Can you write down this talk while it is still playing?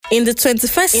In the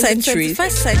 21st century,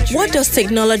 what does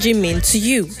technology mean to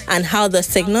you? And how does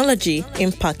technology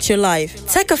impact your life?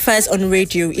 Tech Affairs on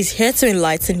Radio is here to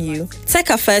enlighten you. Tech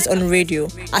Affairs on Radio,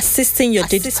 assisting your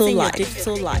digital life.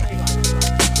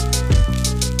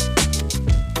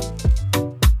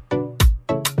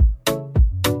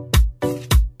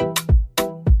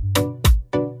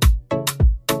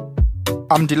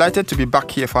 I'm delighted to be back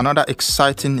here for another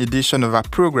exciting edition of our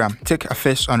program, Tech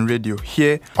Affairs on Radio,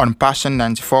 here on Passion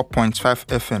 94.5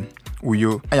 FM.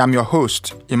 Uyo. I am your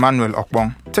host, Emmanuel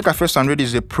Okbong. Tech Affairs on Radio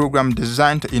is a program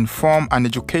designed to inform and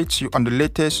educate you on the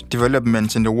latest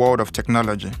developments in the world of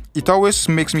technology. It always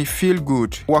makes me feel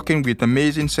good working with an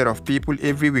amazing set of people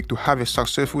every week to have a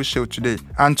successful show today.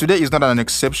 And today is not an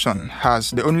exception,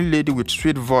 as the only lady with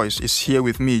sweet voice is here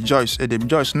with me, Joyce Edem.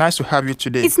 Joyce, nice to have you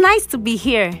today. It's nice to be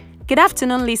here. Good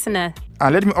afternoon, listener.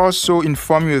 And let me also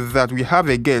inform you that we have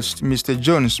a guest, Mr.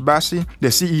 Jones Bassi, the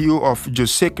CEO of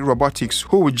Robotics,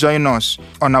 who will join us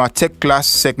on our Tech Class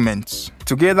segments.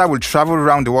 Together, we'll travel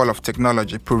around the world of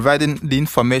technology, providing the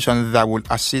information that will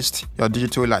assist your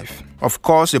digital life. Of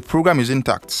course, the program is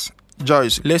intact.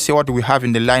 Joyce, let's see what we have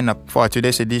in the lineup for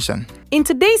today's edition. In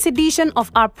today's edition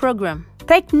of our program,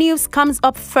 Tech News comes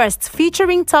up first,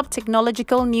 featuring top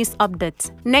technological news updates.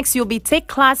 Next, you'll be Tech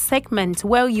Class segment,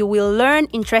 where you will learn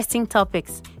interesting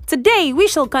topics. Today, we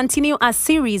shall continue our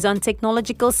series on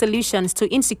technological solutions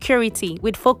to insecurity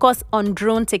with focus on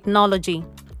drone technology.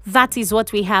 That is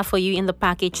what we have for you in the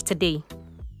package today.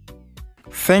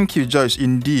 Thank you, Joyce.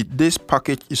 Indeed, this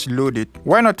package is loaded.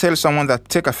 Why not tell someone that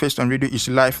Tech Affairs on Radio is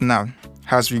live now?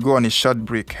 As we go on a short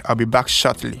break, I'll be back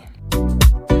shortly.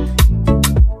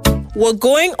 We're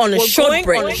going on a short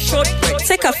break.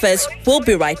 Tech Affairs will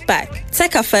be right back.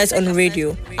 Tech Affairs on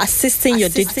Radio, assisting your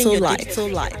digital life.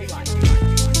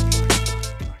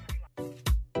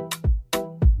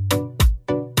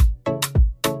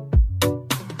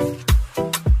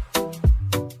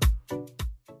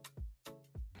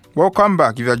 Welcome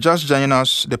back. If you're just joining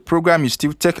us, the program is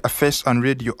still Tech Affairs on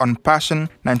Radio on Passion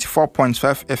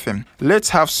 94.5 FM. Let's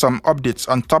have some updates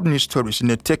on top news stories in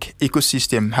the tech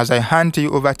ecosystem as I hand you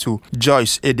over to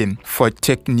Joyce Eden for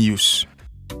Tech News.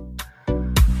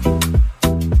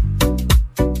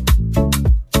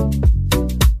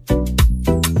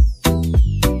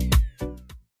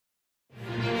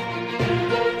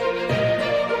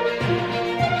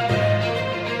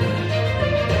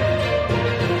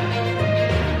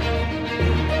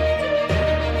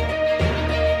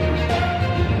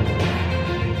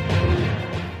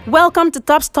 Welcome to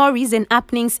top stories and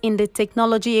happenings in the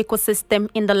technology ecosystem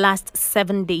in the last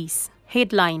 7 days.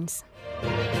 Headlines.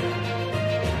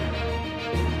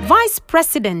 Vice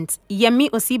President Yemi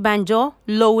Osibanjo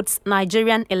loads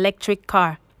Nigerian electric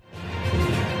car.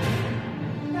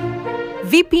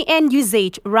 VPN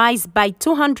usage rise by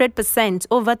 200%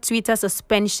 over Twitter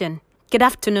suspension. Good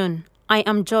afternoon. I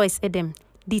am Joyce Edem.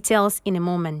 Details in a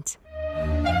moment.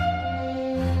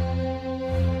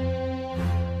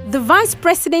 The Vice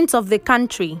President of the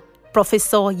country,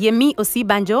 Professor Yemi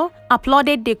Osibanjo,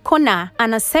 applauded the Kona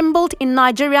and assembled in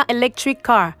Nigeria electric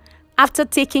car after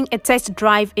taking a test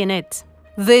drive in it.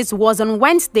 This was on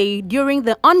Wednesday during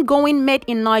the ongoing Made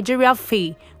in Nigeria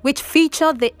Fair, which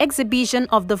featured the exhibition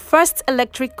of the first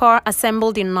electric car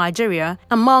assembled in Nigeria,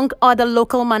 among other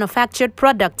local manufactured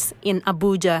products in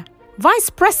Abuja. Vice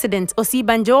President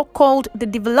Osibanjo called the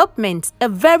development a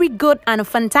very good and a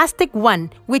fantastic one,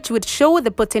 which would show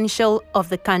the potential of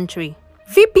the country.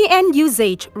 VPN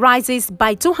usage rises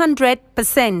by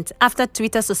 200% after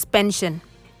Twitter suspension.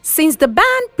 Since the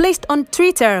ban placed on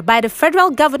Twitter by the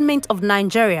federal government of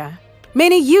Nigeria,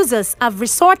 many users have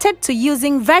resorted to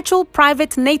using virtual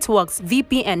private networks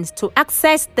 (VPNs) to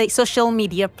access the social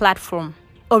media platform.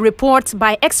 A report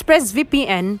by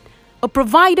ExpressVPN, a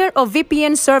provider of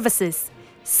VPN services,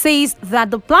 says that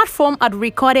the platform had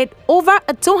recorded over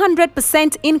a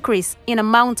 200% increase in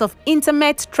amount of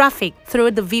internet traffic through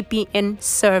the VPN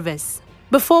service.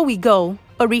 Before we go,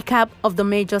 a recap of the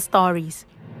major stories.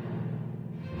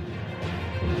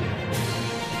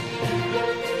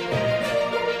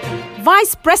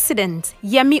 Vice President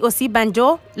Yemi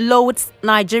Osibanjo loads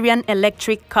Nigerian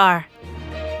electric car.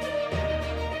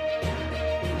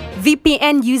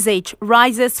 VPN usage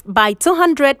rises by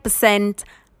 200%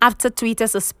 after Twitter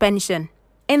suspension.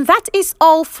 And that is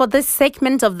all for this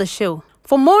segment of the show.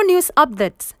 For more news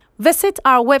updates, visit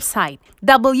our website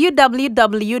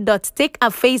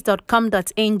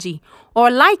www.techaffairs.com.ng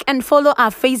or like and follow our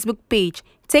Facebook page,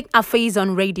 Tech Affairs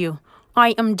on Radio.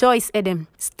 I am Joyce Edem.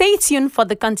 Stay tuned for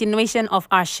the continuation of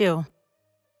our show.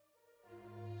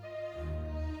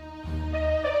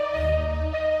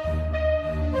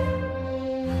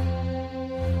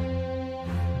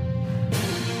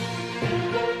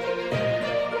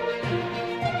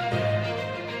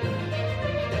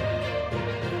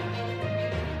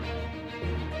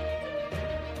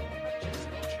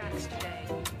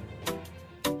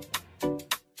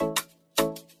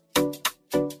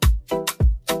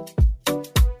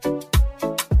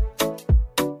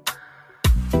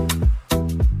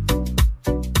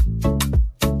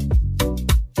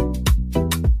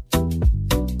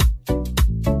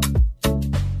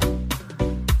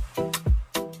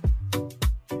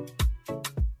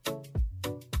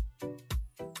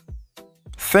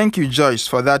 Thank you, Joyce,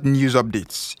 for that news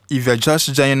update. If you're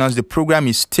just joining us, the program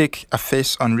is Tech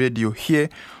Affairs on Radio here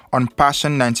on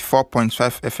Passion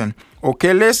 94.5 FM.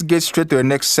 Okay, let's get straight to the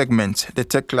next segment, the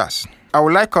tech class. I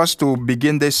would like us to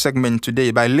begin this segment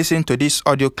today by listening to this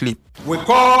audio clip. We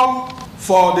call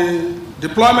for the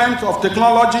deployment of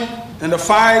technology in the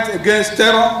fight against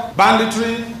terror,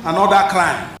 banditry, and other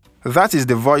crime. That is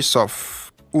the voice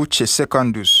of Uche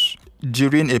Secondus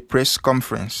during a press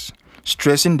conference,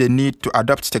 stressing the need to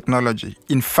adopt technology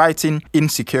in fighting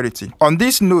insecurity. On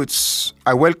these notes,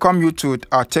 I welcome you to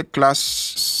our tech class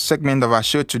segment of our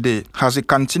show today as we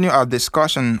continue our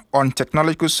discussion on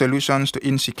technological solutions to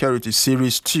insecurity,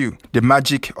 Series 2, the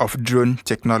magic of drone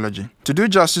technology. To do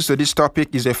justice to this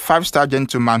topic is a 5-star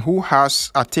gentleman who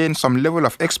has attained some level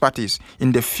of expertise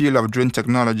in the field of drone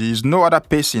technology. He is no other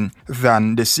person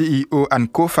than the CEO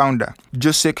and co-founder,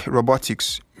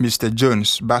 Robotics, Mr.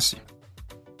 Jones Bassi.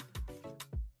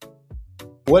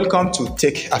 Welcome to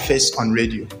Tech Affairs on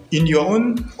Radio. In your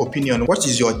own opinion, what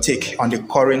is your take on the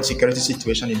current security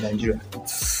situation in Nigeria?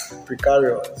 It's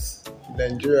precarious in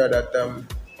Nigeria that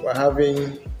we're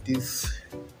having these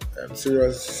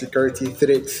serious security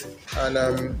threats, and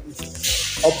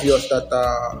it's obvious that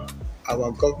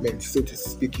our government, so to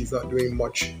speak, is not doing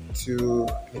much to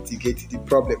mitigate the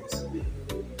problems.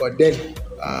 But then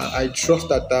I trust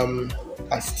that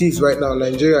as it is right now,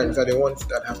 Nigerians are the ones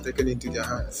that have taken it into their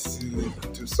hands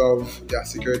to solve their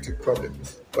security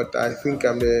problems. But I think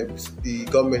the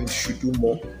government should do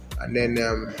more and then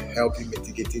help in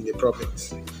mitigating the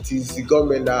problems. It is the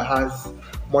government that has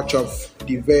much of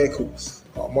the vehicles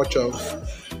or much of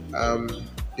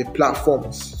the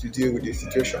platforms to deal with the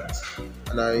situations.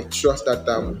 And I trust that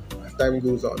as time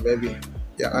goes on, maybe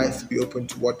their eyes will be open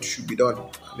to what should be done,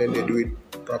 and then they do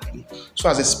it properly. So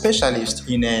as a specialist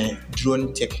in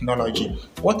drone technology,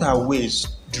 what are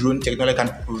ways drone technology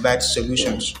can provide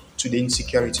solutions to the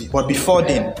insecurity? But before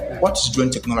then, what is drone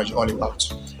technology all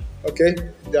about? Okay,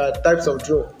 there are types of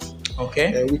drones.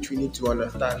 Okay. Which we need to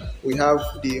understand. We have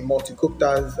the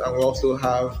multicopters and we also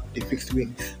have the fixed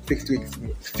wings.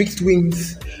 Fixed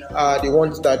wings are the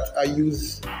ones that are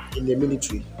used in the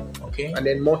military. Okay. And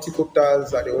then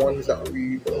multicopters are the ones that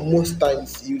we most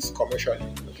times use commercially.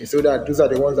 Okay, so those are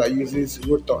the ones that uses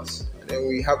rotors. And then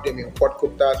we have them in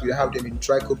quadcopters, we have them in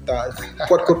tricopters.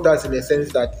 Quadcopters in the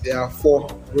sense that there are 4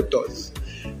 rotors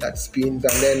that spins,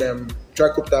 and then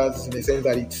tricopters in the sense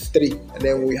that it's 3, and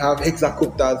then we have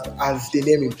hexacopters as the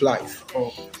name implies.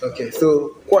 Okay,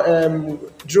 so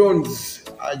drones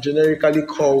are generically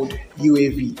called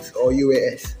UAVs or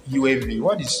UAS. UAV,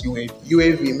 what is UAV?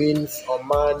 UAV means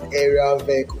unmanned aerial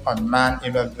vehicle. Unmanned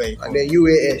aerial vehicle. And then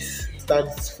UAS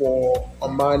stands for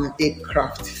unmanned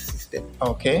aircraft system.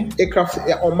 Okay.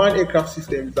 Unmanned aircraft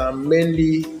systems are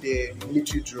mainly the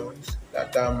military drones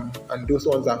that and those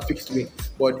ones are fixed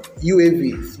wings. But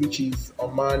UAVs, which is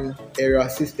unmanned aerial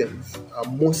systems, are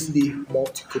mostly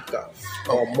multicopters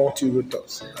or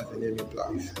multi-rotors, as the name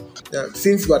implies. Now,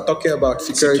 since we're talking about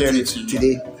security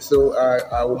today, so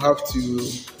I will have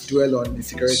to dwell on the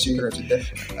security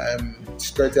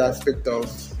aspect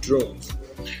of drones.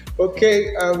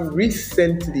 Okay,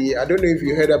 recently, I don't know if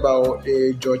you heard about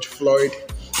the George Floyd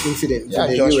incident in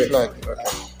the George US. Floyd.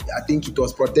 Okay. I think it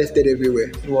was protested everywhere.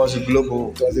 It was a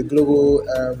global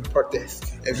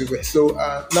protest everywhere. So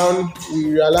now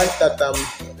we realize that a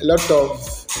lot of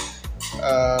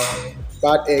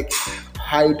bad eggs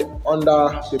hide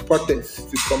under the protests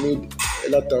to commit a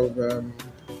lot of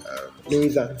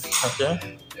nuisance.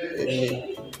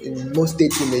 Okay. In most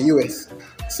states in the US.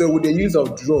 So with the use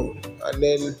of drone, and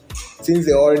then since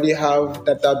they already have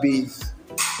database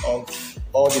of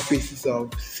all the faces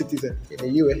of citizens in the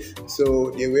US,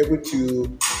 so they were able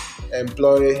to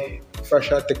employ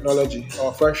facial technology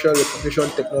or facial recognition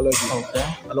technology,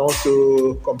 and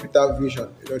also computer vision,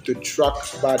 to track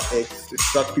bad eggs, to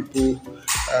track people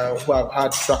who have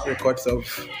had track records of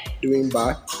doing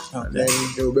bad, and then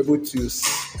they will be able to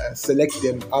select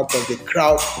them out of the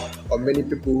crowd of many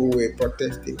people who were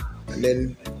protesting, and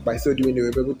then by so doing they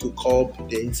will be able to curb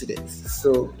the incidents.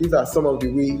 So these are some of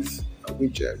the ways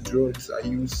which drones are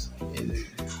used in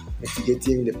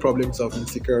mitigating the problems of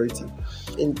insecurity.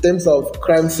 In terms of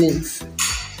crime scenes,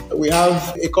 we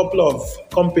have a couple of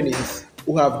companies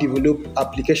who have developed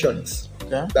applications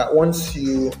that once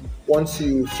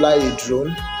you fly a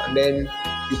drone and then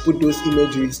you put those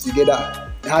imageries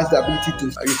together, it has the ability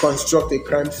to reconstruct a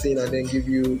crime scene and then give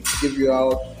you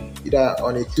out either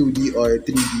on a 2D or a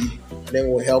 3D, and then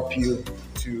will help you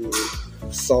to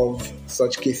solve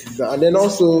such cases. And then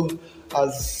also,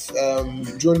 as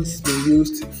drones been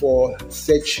used for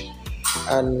search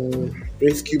and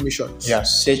rescue missions. Yeah,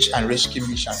 search and rescue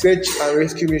mission. Search and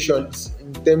rescue missions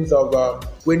in terms of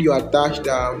when you attach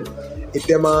a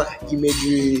thermal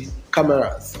imagery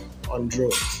cameras on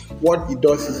drones. What it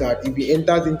does is that if it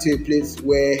enters into a place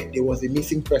where there was a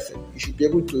missing person, you should be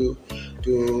able to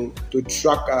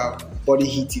track body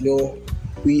heat.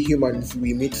 We humans,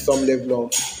 we meet some level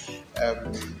of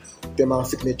thermal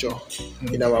signature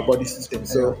in our body system.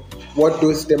 So what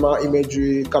those thermal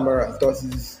imagery cameras does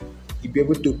is you'll be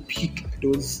able to pick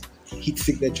those heat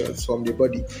signatures from the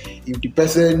body. If the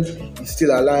person is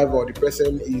still alive or the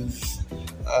person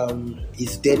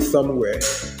is dead somewhere,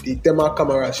 the thermal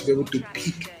camera should be able to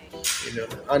pick.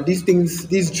 And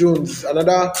these drones,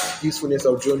 another usefulness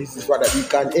of drones is that you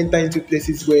can enter into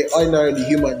places where ordinarily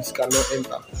humans cannot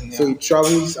enter. Yeah. So it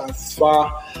travels as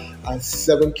far as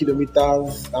 7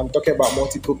 kilometers. I'm talking about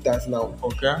multi-copters now.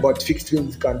 Okay. But fixed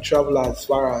wings can travel as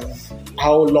far as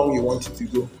how long you want it to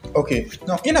go. Okay.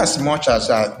 Now, in as much as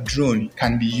a drone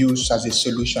can be used as a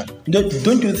solution,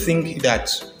 don't you think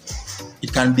that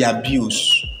it can be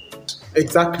abused?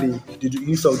 Exactly. The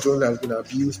use of drones has been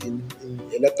abused in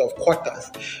a lot of quarters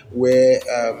where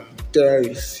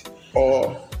terrorists,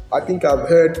 or I think I've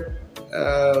heard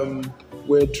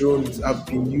where drones have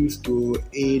been used to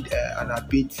aid and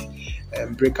abet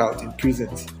breakout in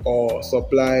prisons or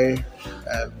supply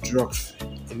drugs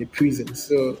in the prison.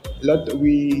 So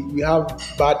we have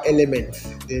bad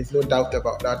elements. There's no doubt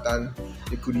about that, and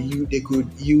they could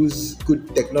use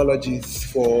good technologies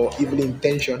for evil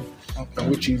intention. Okay.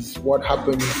 Which is what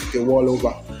happens the world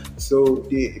over. So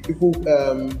the people,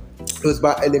 those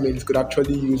bad elements could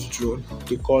actually use drone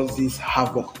to cause this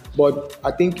havoc. But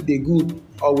I think the good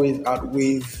always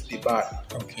outweighs the bad.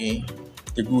 Okay,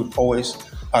 the good always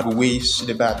outweighs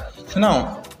the bad. So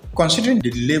now, considering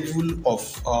the level of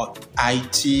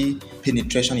IT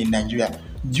penetration in Nigeria,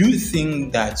 do you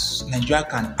think that Nigeria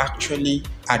can actually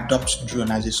adopt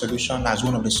drone as a solution, as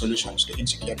one of the solutions to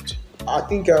insecurity? I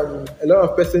think a lot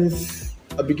of persons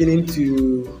are beginning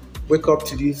to wake up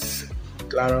to this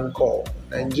clarion call.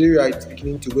 Nigeria is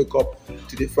beginning to wake up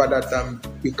to the fact that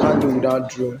we can't do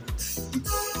without drones.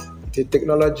 It's a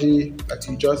technology that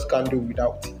you just can't do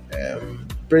without.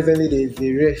 Presently, there is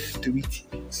a race to it.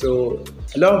 So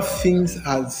a lot of things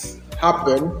has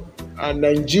happened, and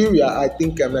Nigeria, I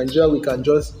think Nigeria, we can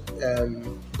just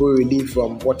borrow relief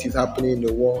from what is happening in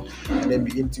the world and then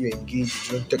begin to engage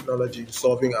drone technology in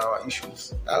solving our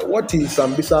issues. What is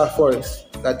Sambisa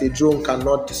forest that a drone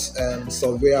cannot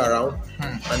survey around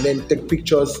and then take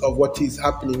pictures of what is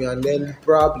happening and then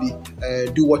probably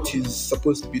do what is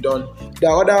supposed to be done?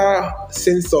 There are other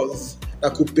sensors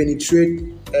that could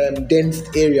penetrate dense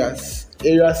areas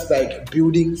like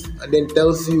buildings, and then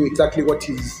tells you exactly what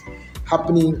is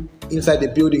happening inside the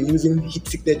building using heat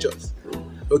signatures.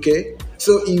 Okay,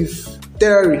 so if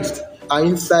terrorists are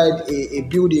inside a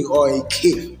building or a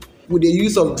cave, with the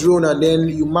use of drone and then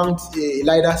you mount a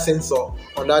LiDAR sensor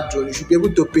on that drone, you should be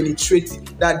able to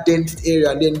penetrate that dense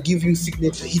area and then give you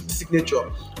heat signature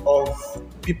of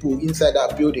people inside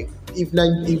that building.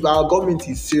 If our government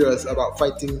is serious about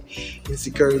fighting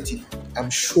insecurity, I'm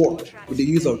sure with the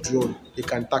use of drone, they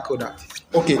can tackle that.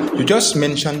 Okay, you just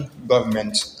mentioned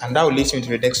government, and that will lead me to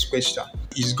the next question.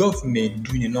 Is government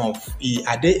doing enough?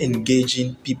 Are they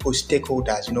engaging people,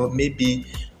 stakeholders, maybe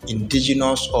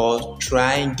indigenous, or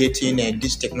trying getting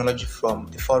this technology from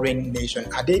the foreign nation?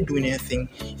 Are they doing anything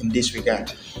in this regard?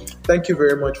 Thank you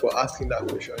very much for asking that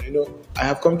question. I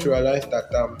have come to realize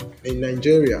that in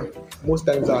Nigeria, most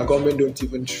times our government don't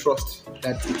even trust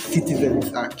that its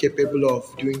citizens are capable of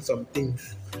doing some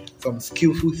things, some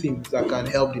skillful things that can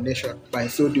help the nation. By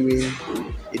so doing,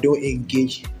 they don't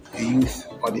engage the youth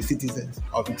or the citizens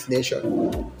of its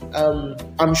nation.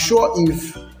 I'm sure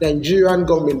if Nigerian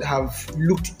government have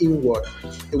looked inward,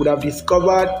 they would have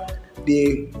discovered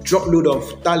the truckload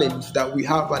of talents that we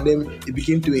have, and then they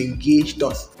begin to engage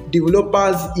us.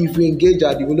 Developers, if we engage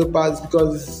our developers,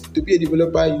 because to be a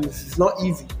developer is not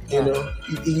easy,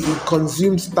 it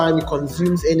consumes time, it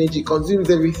consumes energy, it consumes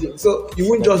everything. So you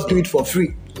won't just do it for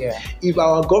free. Yeah. If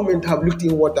our government have looked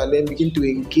inward and then begin to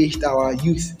engage our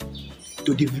youth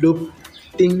to develop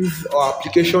things or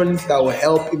applications that will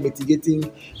help in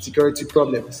mitigating security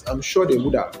problems, I'm sure they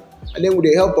would have. And then with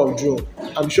the help of drone,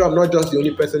 I'm sure I'm not just the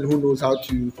only person who knows how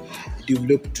to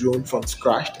develop drone from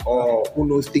scratch or who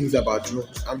knows things about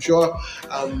drones. I'm sure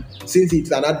since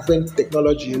it's an advanced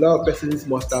technology, a lot of persons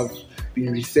must have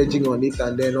been researching on it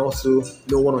and then also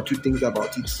know one or two things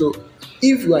about it. So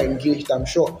if you are engaged, I'm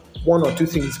sure one or two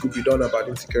things could be done about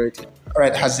insecurity. All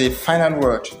right, as a final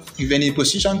word, if you're in a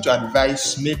position to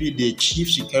advise maybe the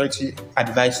chief security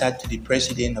advisor to the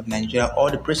president of Nigeria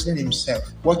or the president himself,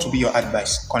 what would be your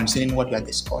advice concerning what we are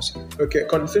discussing? Okay,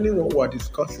 concerning what we are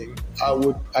discussing, I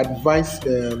would advise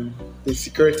the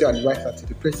security advisor to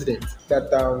the president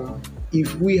that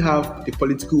if we have the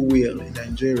political will in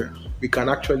Nigeria, we can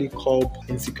actually curb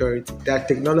insecurity. There are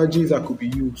technologies that could be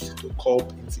used to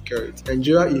curb insecurity.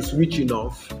 Nigeria is rich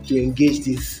enough to engage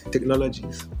these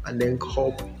technologies and then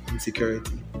curb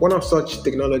insecurity. One of such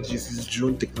technologies is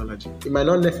drone technology. It might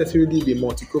not necessarily be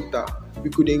multi-copter. We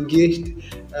could engage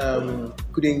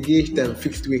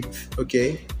fixed wings.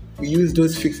 Okay, we use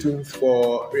those fixed wings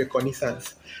for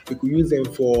reconnaissance. We could use them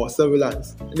for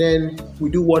surveillance, and then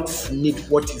we do what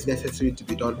is necessary to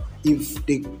be done. If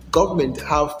the government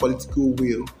have political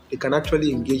will, they can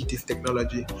actually engage this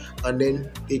technology, and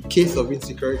then a case of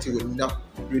insecurity will not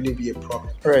really be a problem.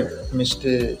 All right,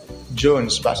 Mr.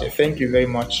 Jones, Bassey, thank you very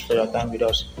much for your time with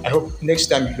us. I hope next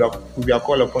time we are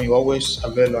called upon, you always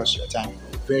avail us your time.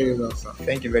 Very well, sir.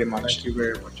 Thank you very much. Thank you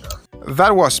very much.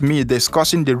 That was me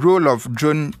discussing the role of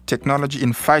drone technology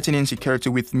in fighting insecurity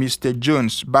with Mr.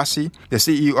 Jones Bassey, the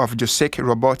CEO of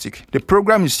Robotics. The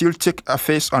program is still Tech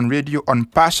Affairs on Radio on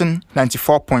Passion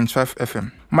 94.5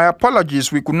 FM. My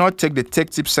apologies, we could not take the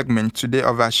tech tip segment today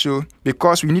of our show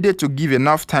because we needed to give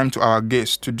enough time to our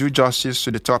guests to do justice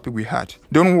to the topic we had.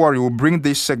 Don't worry, we'll bring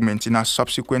this segment in our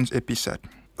subsequent episode.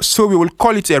 So we will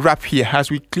call it a wrap here as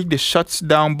we click the shut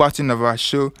down button of our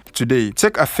show today.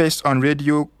 Tech Affairs on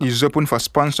Radio is open for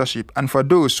sponsorship, and for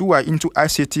those who are into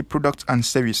ICT products and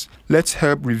service, let's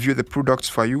help review the products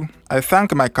for you. I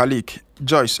thank my colleague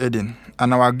Joyce Eden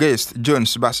and our guest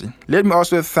Jones Bassey. Let me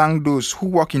also thank those who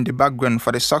work in the background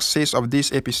for the success of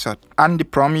this episode: Andy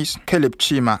Promise, Caleb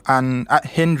Chima, and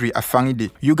Henry Afangide.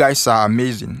 You guys are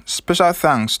amazing. Special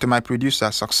thanks to my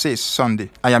producer Success Sunday.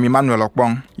 I am Emmanuel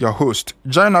Okbong, your host.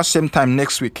 Join us same time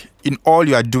next week. In all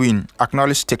you are doing,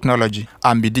 acknowledge technology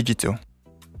and be digital.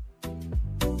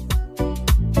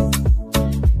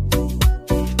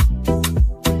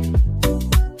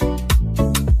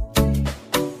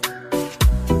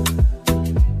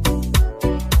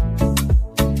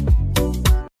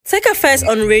 Tech Affairs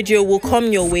on Radio will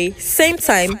come your way same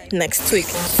time next week.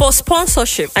 For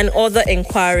sponsorship and other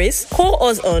inquiries, call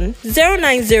us on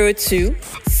 0902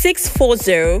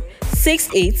 640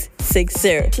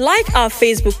 6860. Like our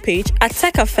Facebook page at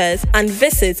Tech Affairs and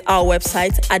visit our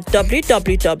website at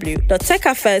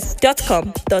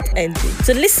www.techaffairs.com.ng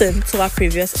to listen to our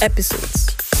previous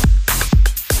episodes.